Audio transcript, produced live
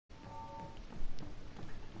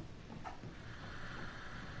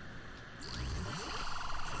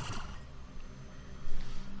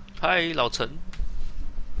嗨，老陈。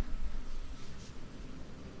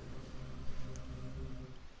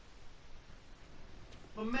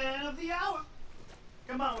The man of the hour.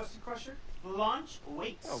 Come on, Western Crusher. Launch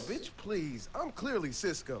waits. Oh, bitch, please. I'm clearly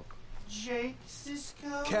Cisco. Jake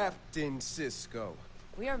Cisco? Captain Cisco.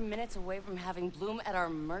 We are minutes away from having Bloom at our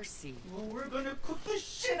mercy. Well, we're gonna cook the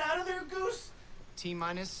shit out of their goose.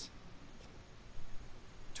 T-minus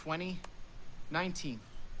 20, 19,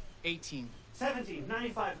 18. 17,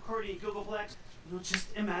 95, Cordy, Googleplex. You know,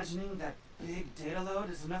 just imagining that big data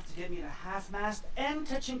load is enough to get me to half-mast and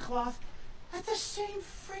touching cloth at the same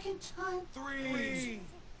friggin' time. 3,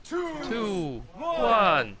 2, 2,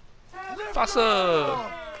 1，发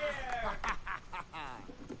射！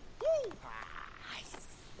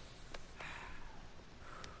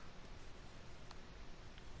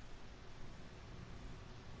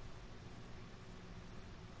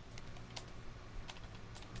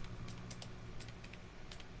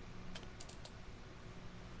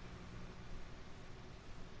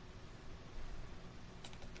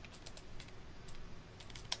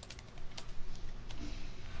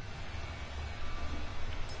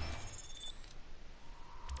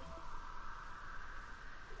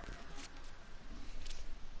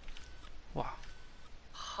哇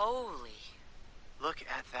Holy. Look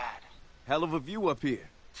at that. Hell of a view up here.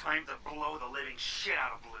 Time to blow the living shit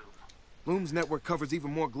out of Bloom. Bloom's network covers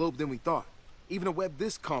even more globe than we thought. Even a web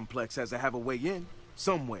this complex has to have a way in,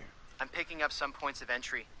 somewhere. I'm picking up some points of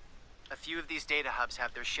entry. A few of these data hubs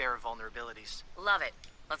have their share of vulnerabilities. Love it.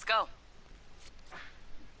 Let's go.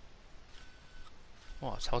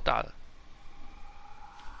 哇，超大的！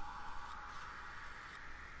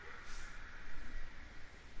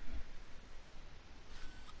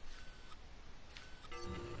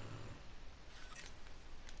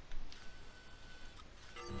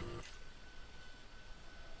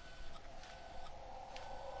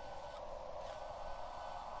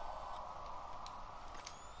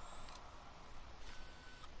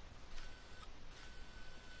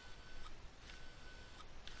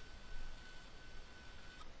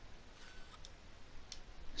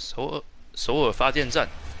首尔发电站。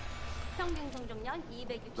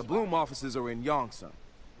 The Bloom offices are in Yongsan.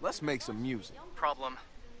 Let's make some music. Problem.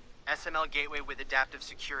 SML gateway with adaptive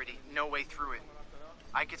security. No way through it.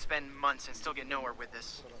 I could spend months and still get nowhere with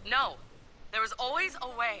this. No. There is always a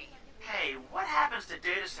way. Hey, what happens to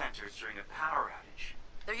data centers during a power outage?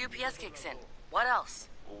 Their UPS kicks in. What else?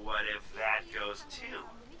 What if that goes too?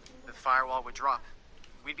 The firewall would drop.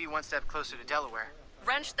 We'd be one step closer to Delaware.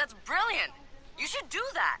 Wrench, that's brilliant. You should do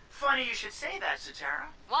that. Funny you should say that, Satara.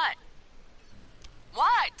 What?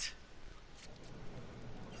 What?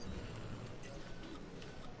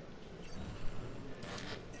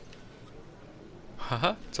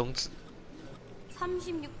 하하, 终止。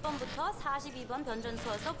 36번부터 42번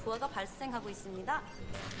변전소에서 부하가 발생하고 있습니다.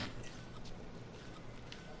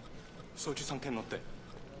 소지 상태는 어때?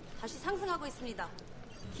 다시 상승하고 있습니다.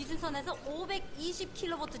 기준선에서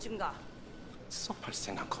 520kV 증가. 썩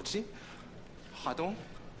발생한 거지? 하동?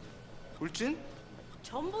 울진?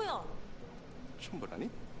 전부요. 전부라니?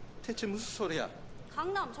 대체 무슨 소리야?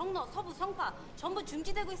 강남, 정로, 서부, 성파 전부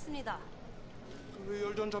중지되고 있습니다. 왜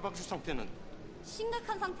열전 자박수 상태는?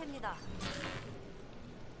 심각한 상태입니다.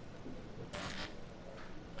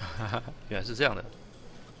 原来是这样的。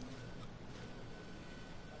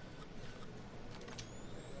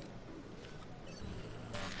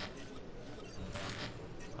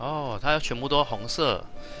哦，它全部都红色，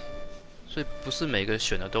所以不是每个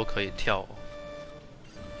选的都可以跳。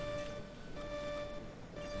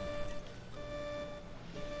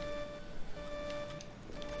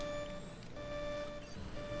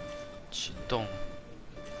启动。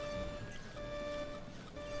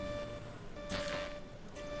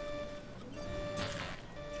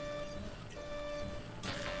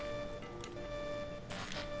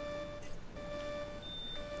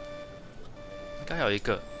 应该有一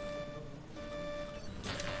个，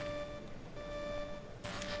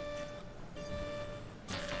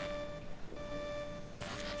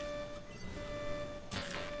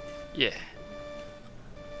耶！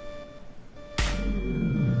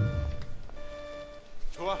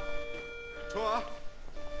 좋아, 좋아.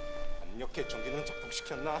 압력계 전기는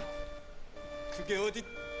작동시켰나? 그게 어디?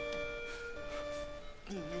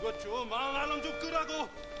 누가 줘? 만원 좀 끄라고.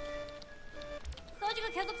 서지가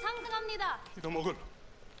계속 상승합니다. 빌어먹을.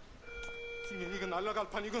 분명히 이건 날라갈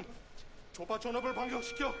판이군. 조바 전압을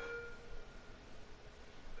반경시켜.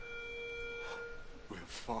 We're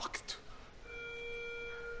fucked.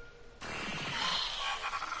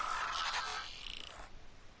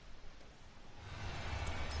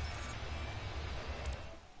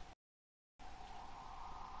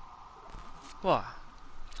 哇，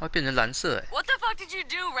它会变成蓝色哎！ What the fuck did you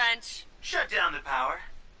do, Wrench? Shut down the power.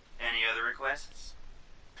 Any other requests?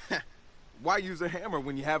 Why use a hammer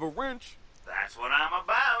when you have a wrench? That's what I'm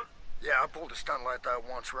about. Yeah, I pulled a stunt like that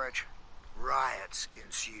once, Wrench. Riots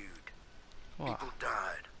ensued. 哇， People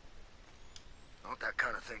died. I hope that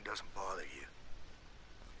kind of thing doesn't bother you.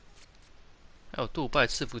 还有杜拜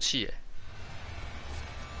伺服器哎！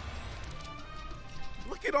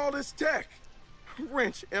 Look at all this tech.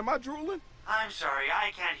 Wrench, am I drooling? I'm sorry,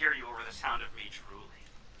 I can't hear you over the sound of me drooling.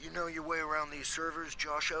 You know your way around these servers,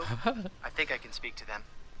 Josho? I think I can speak to them.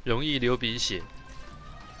 容易流鼻血，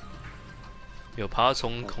有爬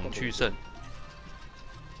虫恐惧症。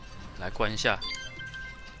来关一下，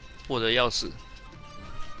获得钥匙。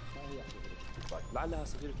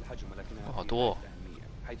哦，好多哦！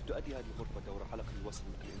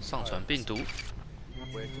上传病毒。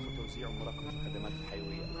 ويتم توزيع مراقبة الخدمات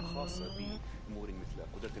الحيوية الخاصة بأمور مثل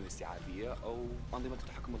قدرة الاستيعابية أو أنظمة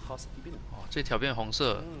التحكم الخاصة بنا. 哦，这条变红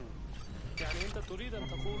色。 يعني أنت تريد أن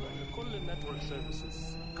تقول أن كل النتورك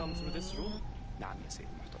سيرفيسز comes with this room؟ نعم يا سيدي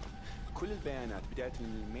المحترم. كل البيانات بداية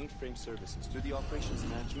من المين فريم سيرفيسز to the operations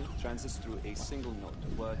management transits through a single node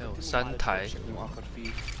وتتم معالجتها بشكل مؤخر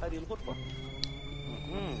في هذه الغرفة.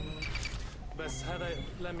 بس هذا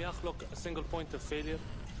لم يخلق a single point of failure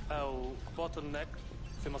أو bottleneck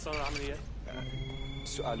في مسار العمليات؟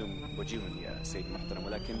 سؤال وجيه يا سيدي المحترم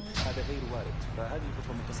ولكن هذا غير وارد فهذه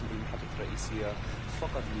الغرفة متصلة بالمحطة الرئيسية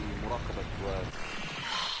فقط لمراقبة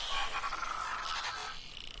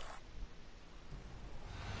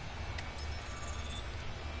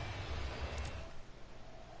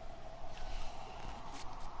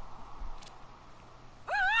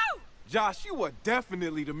Josh, you are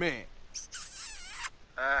definitely the man.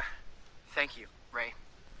 Thank you, Ray.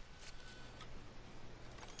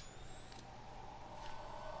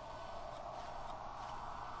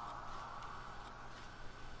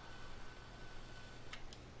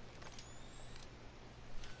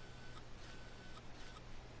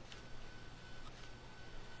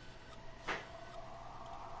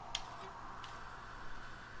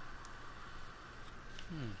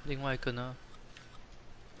 另外一个呢？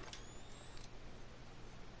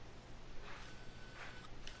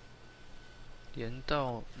连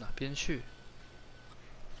到哪边去？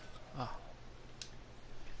啊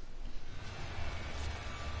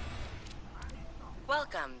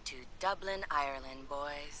Welcome to Dublin, Ireland,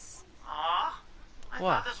 boys. Aw, I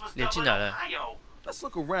哇 thought this was 连进 Dublin, 来了。 Ohio. Let's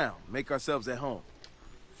look around, make ourselves at home.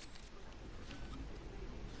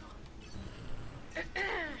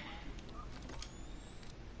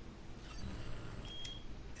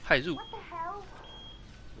 骇入。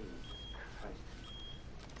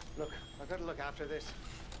 Look, I've got to look after this.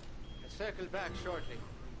 I'll circle back shortly.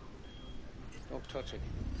 Don't touch it.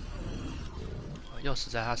 钥匙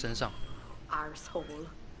在他身上。 Arsehole.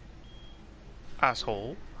 二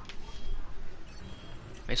手。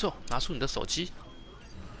没错，拿出你的手机。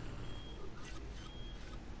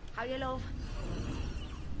 How you love?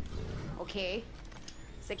 Okay.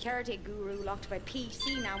 Security guru locked by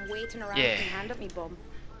PC. Now I'm waiting around Yeah. with my hand up me bum.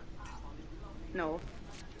 No.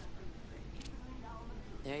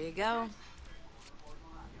 There you go.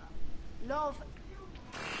 Love.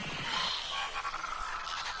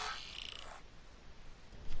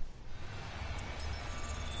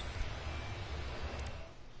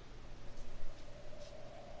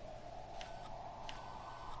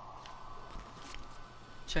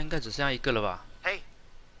 现在应该只剩下一个了吧？ Hey,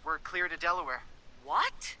 we're clear to Delaware.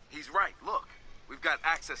 What? He's right, look. We've got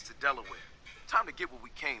access to Delaware. Time to get what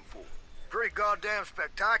we came for. Pretty goddamn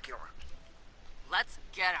spectacular. Let's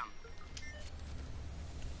get him.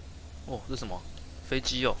 哦，这是什么？飞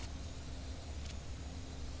机哦。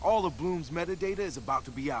 All of Bloom's metadata is about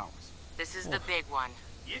to be ours. This is the big one.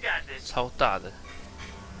 You got this. 超大的。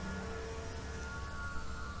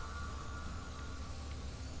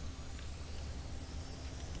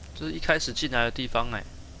这是一开始进来的地方哎，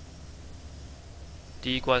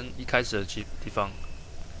第一关一开始的地方，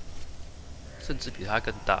甚至比它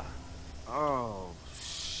更大。 Oh,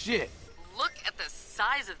 shit. Look at the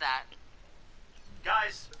size of that.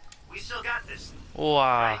 Guys, we still got this.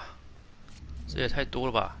 哇，这也太多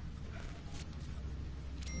了吧！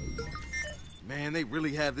 Man, they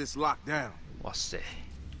really have this locked down. 哇塞！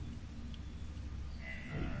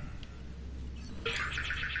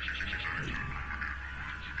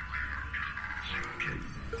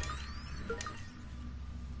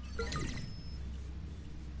 Hey,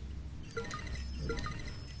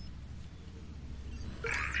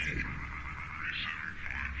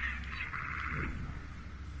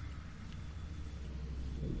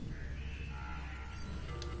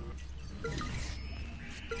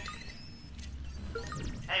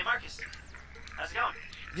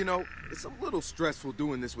 You know, it's a little stressful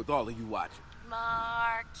doing this with all of you watching.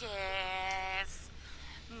 Marcus.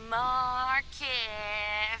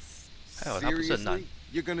 Seriously?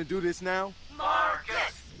 You're gonna do this now?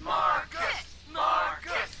 Marcus!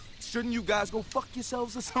 Shouldn't you guys go fuck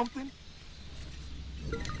yourselves or something?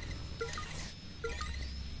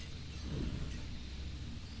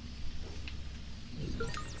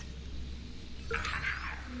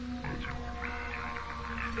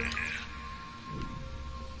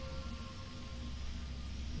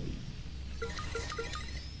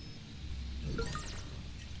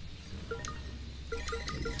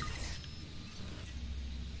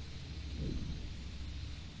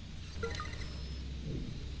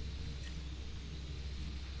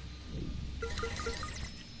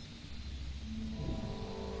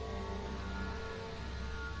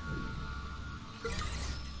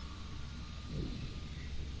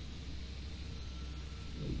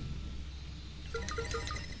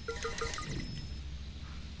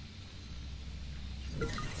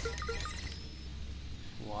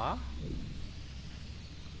哇，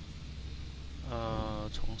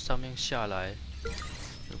从上面下来，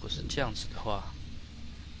如果是这样子的话，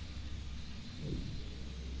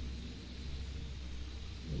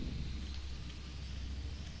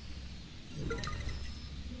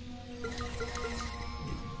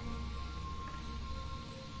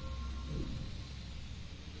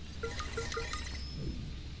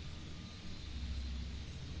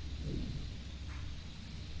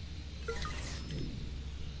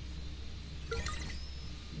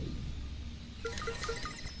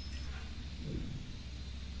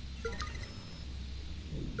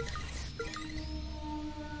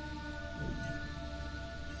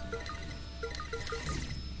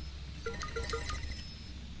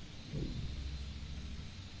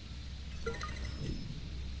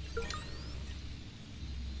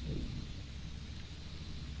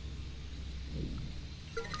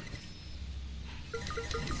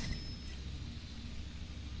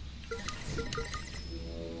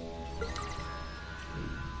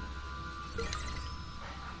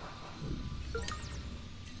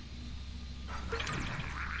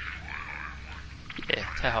耶，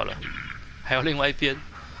太好了！还有另外一边，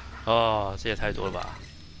哦，这也太多了吧！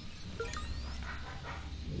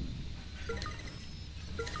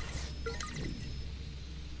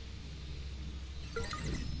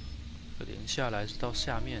连下来是到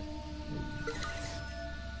下面，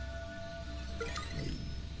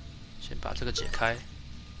先把这个解开。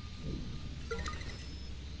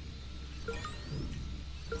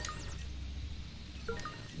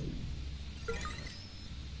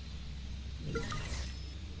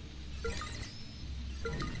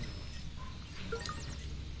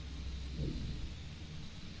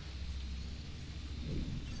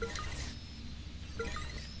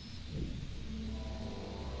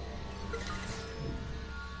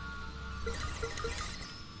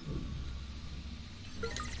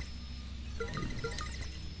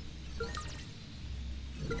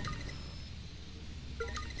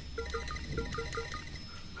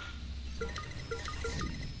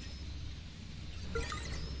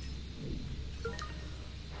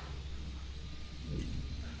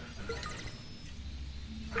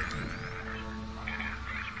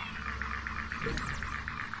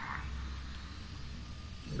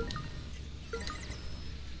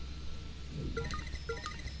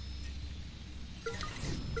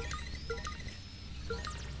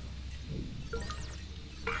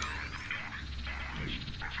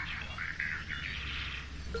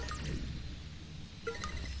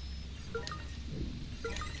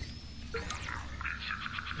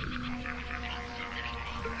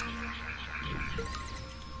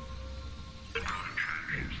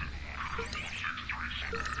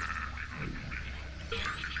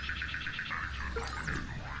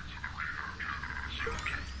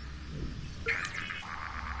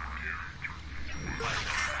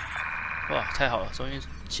哇，太好了，终于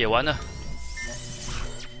解完了。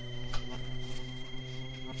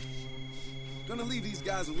Gonna leave these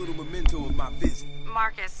guys a little memento of my visit.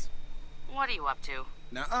 Marcus, what are you up to?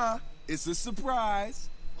 Nuh-uh, it's a surprise.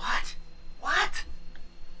 What? What?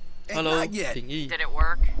 Hello, not yet. 平易。 Did it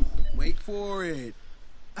work? Wait for it.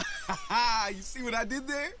 You see what I did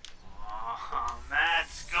there? Oh, mad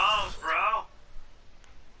skulls, bro.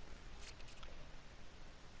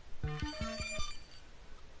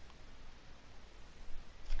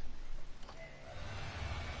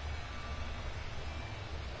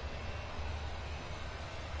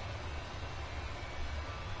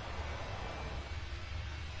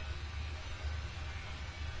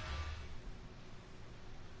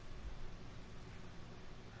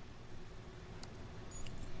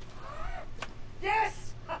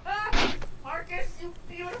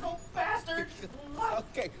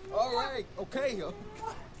 Okay, all right, okay.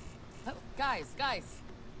 Oh, guys,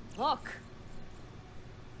 look.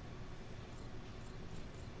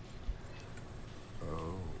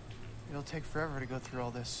 Oh. It'll take forever to go through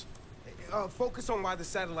all this. Focus on why the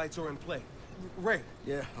satellites are in play. Ray.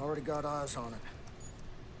 Yeah, already got eyes on it.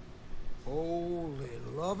 Holy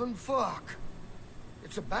lovin' fuck.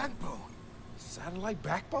 It's a backbone. Satellite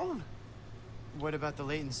backbone? What about the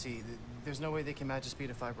latency? There's no way they can match the speed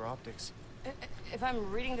of fiber optics. If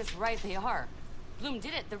I'm reading this right, they are. Bloom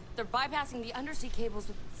did it. They're bypassing the undersea cables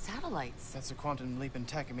with satellites. That's a quantum leap in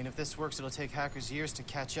tech. I mean, if this works, it'll take hackers years to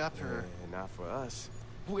catch up, or... Yeah, not for us.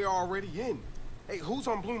 We're already in. Hey, who's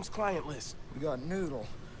on Bloom's client list? We got Noodle.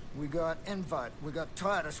 We got Invite. We got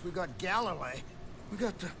Titus. We got Galilee. We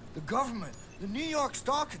got the government. The New York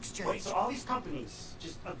Stock Exchange. Wait, so all these companies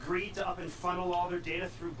just agreed to up and funnel all their data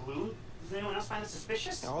through Bloom? Does anyone else find it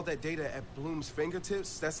suspicious? All that data at Bloom's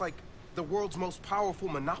fingertips, that's like the world's most powerful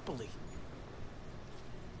monopoly.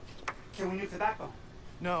 Can we nuke the backbone?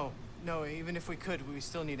 No, even if we could, we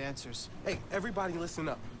still need answers. Hey, everybody listen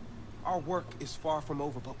up. Our work is far from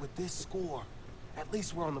over, but with this score, at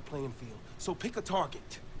least we're on the playing field. So pick a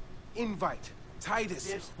target. Invite, Titus,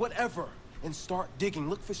 Yes. whatever, and start digging.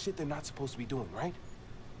 Look for shit they're not supposed to be doing, right?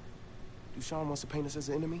 Dushan wants to paint us as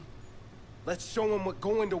an enemy? Let's show him what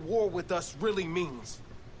going to war with us really means.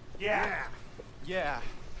 Yeah. Yeah.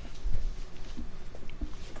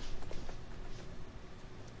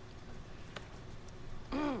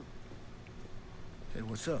 Hey,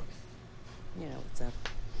 what's up? You know what's up.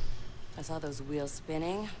 I saw those wheels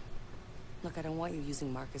spinning. Look, I don't want you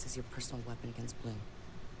using Marcus as your personal weapon against Bloom.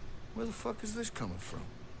 Where the fuck is this coming from?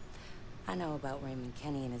 I know about Raymond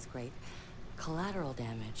Kenny and his great collateral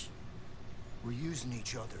damage. We're using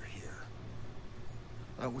each other here.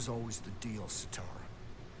 That was always the deal, Satara.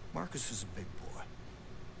 Marcus is a big boy.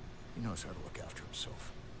 He knows how to look after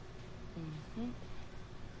himself. Mm-hmm.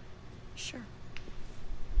 Sure.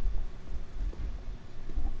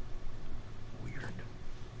 Weird.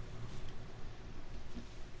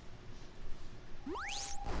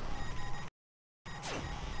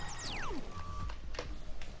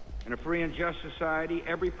 In a free and just society,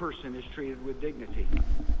 every person is treated with dignity.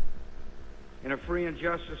 In a free and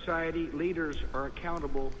just society, leaders are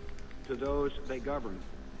accountable to those they govern.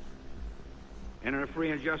 And in a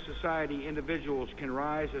free and just society, individuals can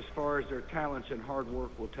rise as far as their talents and hard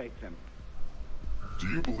work will take them. Do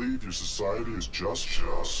you believe your society is just?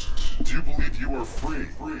 Do you believe you are free?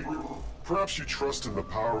 Perhaps you trust in the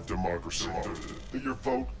power of democracy, that your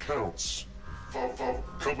vote counts.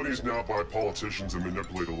 Companies now buy politicians and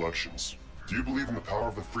manipulate elections. Do you believe in the power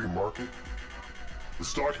of the free market? The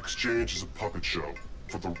stock exchange is a puppet show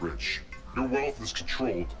for the rich. Your wealth is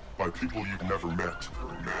controlled by people you've never met.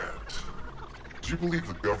 Do you believe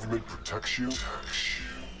the government protects you?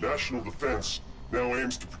 National defense now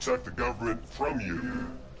aims to protect the government from you.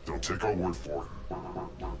 Don't take our word for it.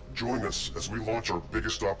 Join us as we launch our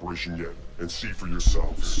biggest operation yet and see for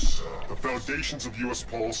yourselves. The foundations of U.S.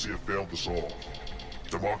 policy have failed us all.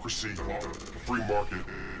 Democracy, free market,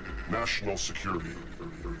 national security.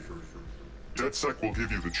 DedSec will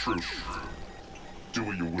give you the truth. Do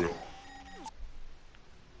what you will.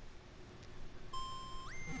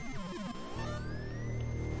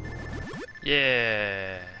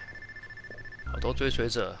耶！好多追随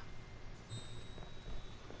者。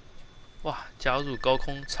哇！加入高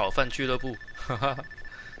空炒饭俱乐部，哈哈，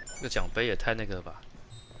这个奖杯也太那个了吧！